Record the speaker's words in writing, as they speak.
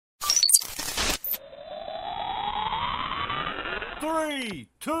3,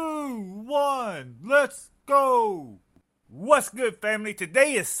 2, 1, let's go! What's good, family?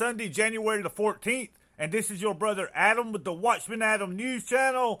 Today is Sunday, January the 14th, and this is your brother Adam with the Watchman Adam News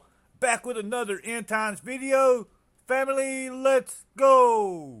Channel, back with another End Times video. Family, let's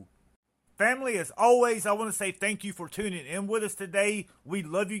go! Family, as always, I want to say thank you for tuning in with us today. We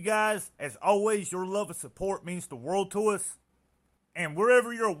love you guys. As always, your love and support means the world to us. And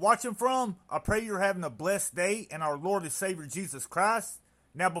wherever you're watching from, I pray you're having a blessed day in our Lord and Savior Jesus Christ.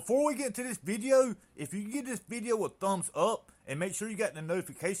 Now, before we get into this video, if you can give this video a thumbs up and make sure you got the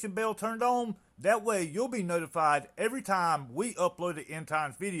notification bell turned on, that way you'll be notified every time we upload an End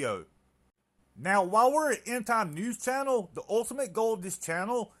Times video. Now, while we're an End Time News channel, the ultimate goal of this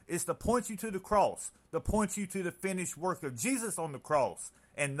channel is to point you to the cross, to point you to the finished work of Jesus on the cross.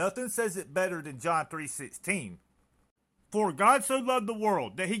 And nothing says it better than John 3:16. For God so loved the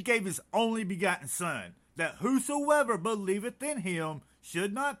world that he gave his only begotten Son, that whosoever believeth in him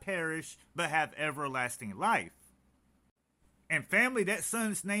should not perish, but have everlasting life. And family, that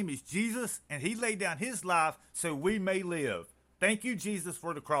Son's name is Jesus, and he laid down his life so we may live. Thank you, Jesus,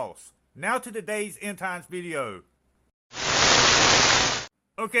 for the cross. Now to today's End Times video.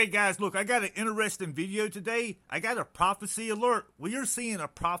 Okay guys, look, I got an interesting video today. I got a prophecy alert. We are seeing a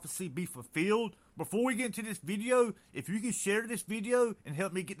prophecy be fulfilled. Before we get into this video, if you can share this video and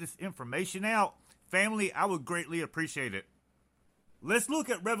help me get this information out, family, I would greatly appreciate it. Let's look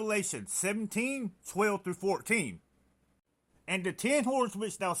at Revelation 17, 12 through 14. And the 10 horns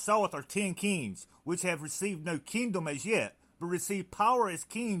which thou sawest are 10 kings, which have received no kingdom as yet, but receive power as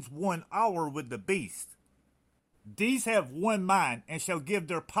kings 1 hour with the beast. These have one mind, and shall give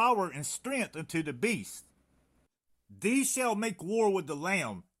their power and strength unto the beast. These shall make war with the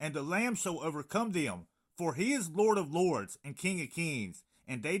Lamb, and the Lamb shall overcome them. For he is Lord of lords, and King of kings,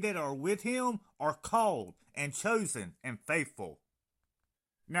 and they that are with him are called, and chosen, and faithful.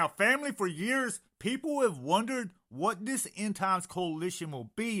 Now, family, for years, people have wondered what this End Times coalition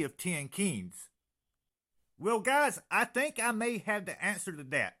will be of 10 kings. Well, guys, I think I may have the answer to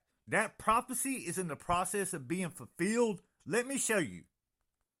that. That prophecy is in the process of being fulfilled. Let me show you.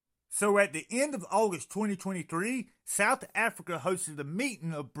 So at the end of August 2023, South Africa hosted a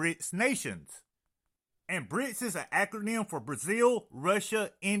meeting of BRICS nations. And BRICS is an acronym for Brazil,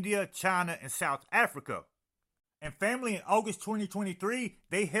 Russia, India, China, and South Africa. And family, in August 2023,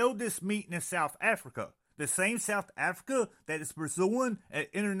 they held this meeting in South Africa. The same South Africa that is pursuing an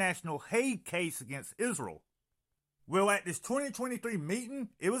international Hague case against Israel. Well, at this 2023 meeting,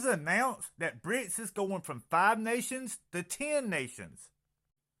 it was announced that BRICS is going from 5 nations to 10 nations.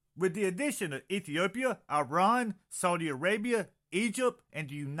 With the addition of Ethiopia, Iran, Saudi Arabia, Egypt, and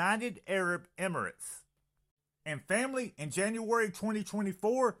the United Arab Emirates. And family, in January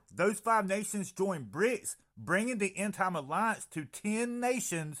 2024, those 5 nations joined BRICS, bringing the End Time Alliance to 10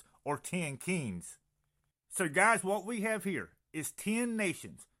 nations or 10 kings. So guys, what we have here is 10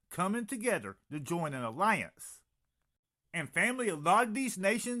 nations coming together to join an alliance. And family, a lot of these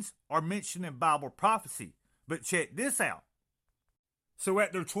nations are mentioned in Bible prophecy. But check this out. So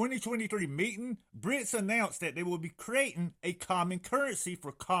at their 2023 meeting, BRICS announced that they will be creating a common currency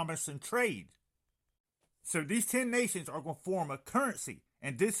for commerce and trade. So these 10 nations are going to form a currency,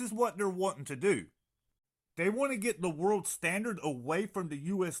 and this is what they're wanting to do. They want to get the world standard away from the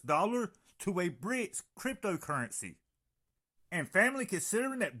US dollar to a BRICS cryptocurrency. And family,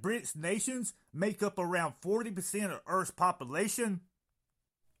 considering that BRICS nations make up around 40% of Earth's population,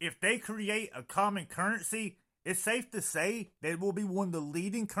 if they create a common currency, it's safe to say that it will be one of the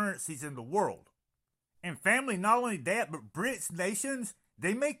leading currencies in the world. And family, not only that, but BRICS nations,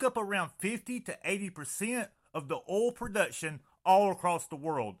 they make up around 50 to 80% of the oil production all across the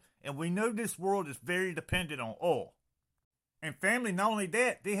world. And we know this world is very dependent on oil. And family, not only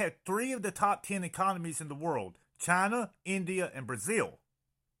that, they have 3 of the top 10 economies in the world: China, India, and Brazil.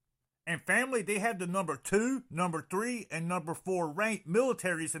 And family, they have the number 2, number 3, and number 4 ranked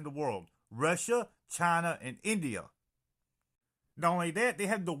militaries in the world: Russia, China, and India. Not only that, they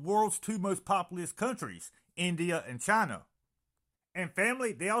have the world's 2 most populous countries, India and China. And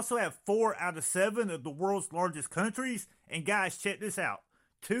family, they also have 4 out of 7 of the world's largest countries. And guys, check this out.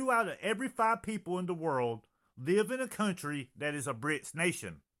 2 out of every 5 people in the world live in a country that is a BRICS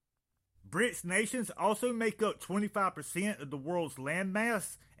nation. BRICS nations also make up 25% of the world's land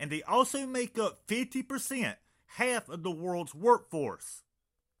mass, and they also make up 50%, half of the world's workforce.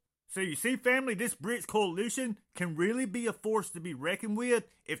 So you see, family, this BRICS coalition can really be a force to be reckoned with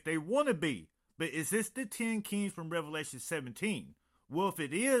if they want to be. But is this the 10 kings from Revelation 17? Well, if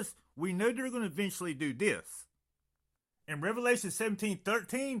it is, we know they're going to eventually do this. In Revelation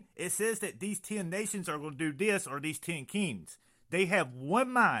 17:13, it says that these 10 nations are going to do this, or these 10 kings. They have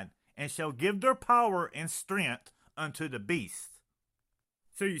one mind, and shall give their power and strength unto the beast.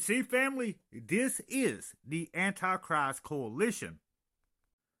 So you see, family, this is the Antichrist coalition.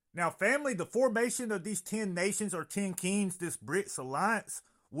 Now, family, the formation of these 10 nations or 10 kings, this BRICS alliance,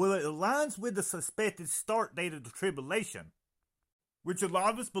 well, it aligns with the suspected start date of the tribulation, which a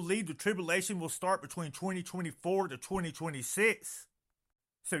lot of us believe the tribulation will start between 2024 to 2026.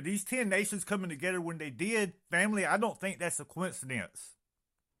 So these 10 nations coming together when they did, family, I don't think that's a coincidence.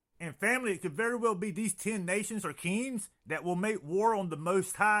 And family, it could very well be these 10 nations or kings that will make war on the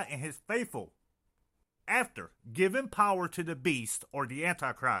Most High and his faithful, after giving power to the beast or the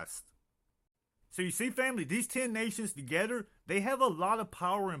Antichrist. So you see, family, these 10 nations together, they have a lot of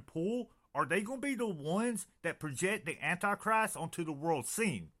power and pull. Are they going to be the ones that project the Antichrist onto the world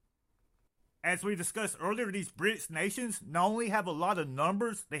scene? As we discussed earlier, these BRICS nations not only have a lot of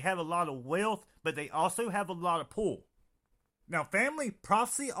numbers, they have a lot of wealth, but they also have a lot of pull. Now, family,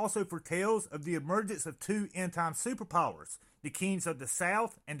 prophecy also foretells of the emergence of two end-time superpowers, the kings of the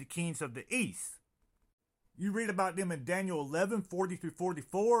south and the kings of the east. You read about them in Daniel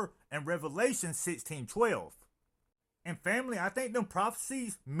 11:40-44 and Revelation 16:12. And family, I think them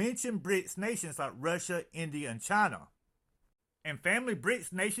prophecies mention BRICS nations like Russia, India, and China. And family,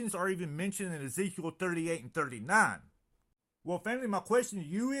 BRICS nations are even mentioned in Ezekiel 38 and 39. Well, family, my question to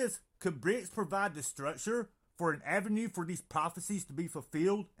you is, could BRICS provide the structure for an avenue for these prophecies to be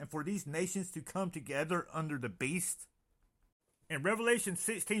fulfilled and for these nations to come together under the beast? In Revelation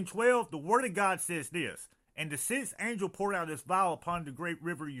 16:12, the word of God says this, "And the sixth angel poured out his vial upon the great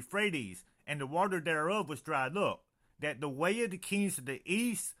river Euphrates, and the water thereof was dried up, that the way of the kings of the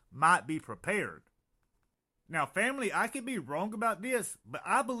east might be prepared." Now, family, I could be wrong about this, but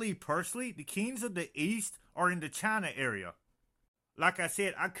I believe personally the kings of the east are in the China area. Like I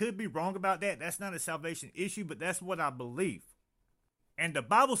said, I could be wrong about that. That's not a salvation issue, but that's what I believe. And the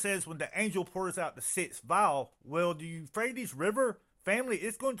Bible says when the angel pours out the sixth vial, well, the Euphrates River, family,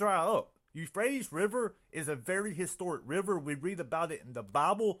 it's going to dry up. Euphrates River is a very historic river. We read about it in the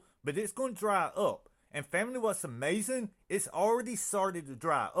Bible, but it's going to dry up. And family, what's amazing, it's already started to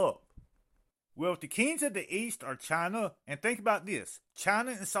dry up. Well, if the kings of the east are China, and think about this,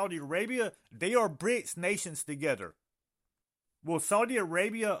 China and Saudi Arabia, they are BRICS nations together. Will Saudi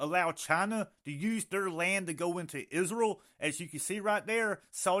Arabia allow China to use their land to go into Israel? As you can see right there,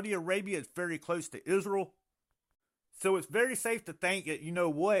 Saudi Arabia is very close to Israel. So it's very safe to think that, you know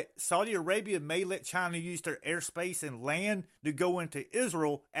what, Saudi Arabia may let China use their airspace and land to go into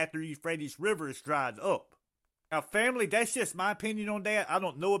Israel after the Euphrates River is dried up. Now, family, that's just my opinion on that. I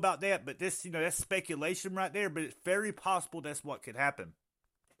don't know about that, but this, that's speculation right there, but it's very possible that's what could happen.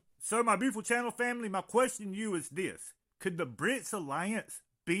 So, my beautiful channel family, my question to you is this. Could the BRICS alliance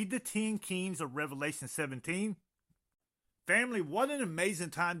be the 10 kings of Revelation 17? Family, what an amazing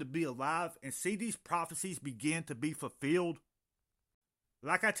time to be alive and see these prophecies begin to be fulfilled.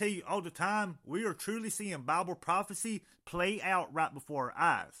 Like I tell you all the time, we are truly seeing Bible prophecy play out right before our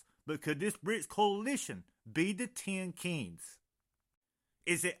eyes. But could this BRICS coalition be the 10 kings?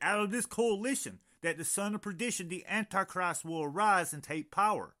 Is it out of this coalition that the son of perdition, the Antichrist, will arise and take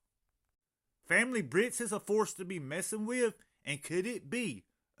power? Family, BRICS is a force to be messing with, and could it be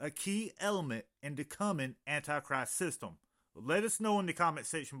a key element in the coming Antichrist system? Let us know in the comment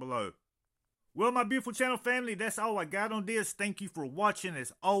section below. Well, my beautiful channel family, that's all I got on this. Thank you for watching.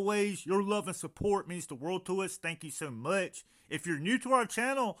 As always, your love and support means the world to us. Thank you so much. If you're new to our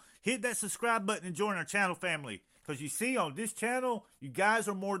channel, hit that subscribe button and join our channel family. Because you see, on this channel, you guys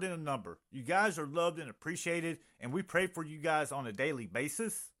are more than a number. You guys are loved and appreciated, and we pray for you guys on a daily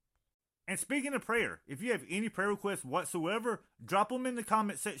basis. And speaking of prayer, if you have any prayer requests whatsoever, drop them in the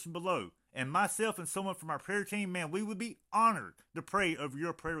comment section below. And myself and someone from our prayer team, man, we would be honored to pray over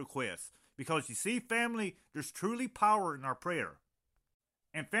your prayer requests. Because you see, family, there's truly power in our prayer.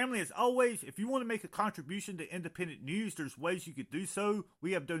 And family, as always, if you want to make a contribution to independent news, there's ways you could do so.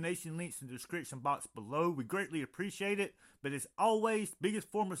 We have donation links in the description box below. We greatly appreciate it. But as always, the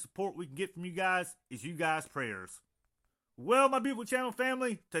biggest form of support we can get from you guys is you guys' prayers. Well, my beautiful channel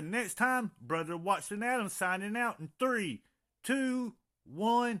family, till next time, Brother Watchman Adam signing out in 3, 2,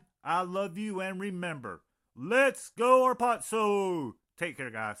 1. I love you, and remember, let's go Arpazzo. Take care,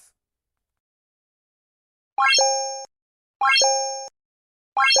 guys.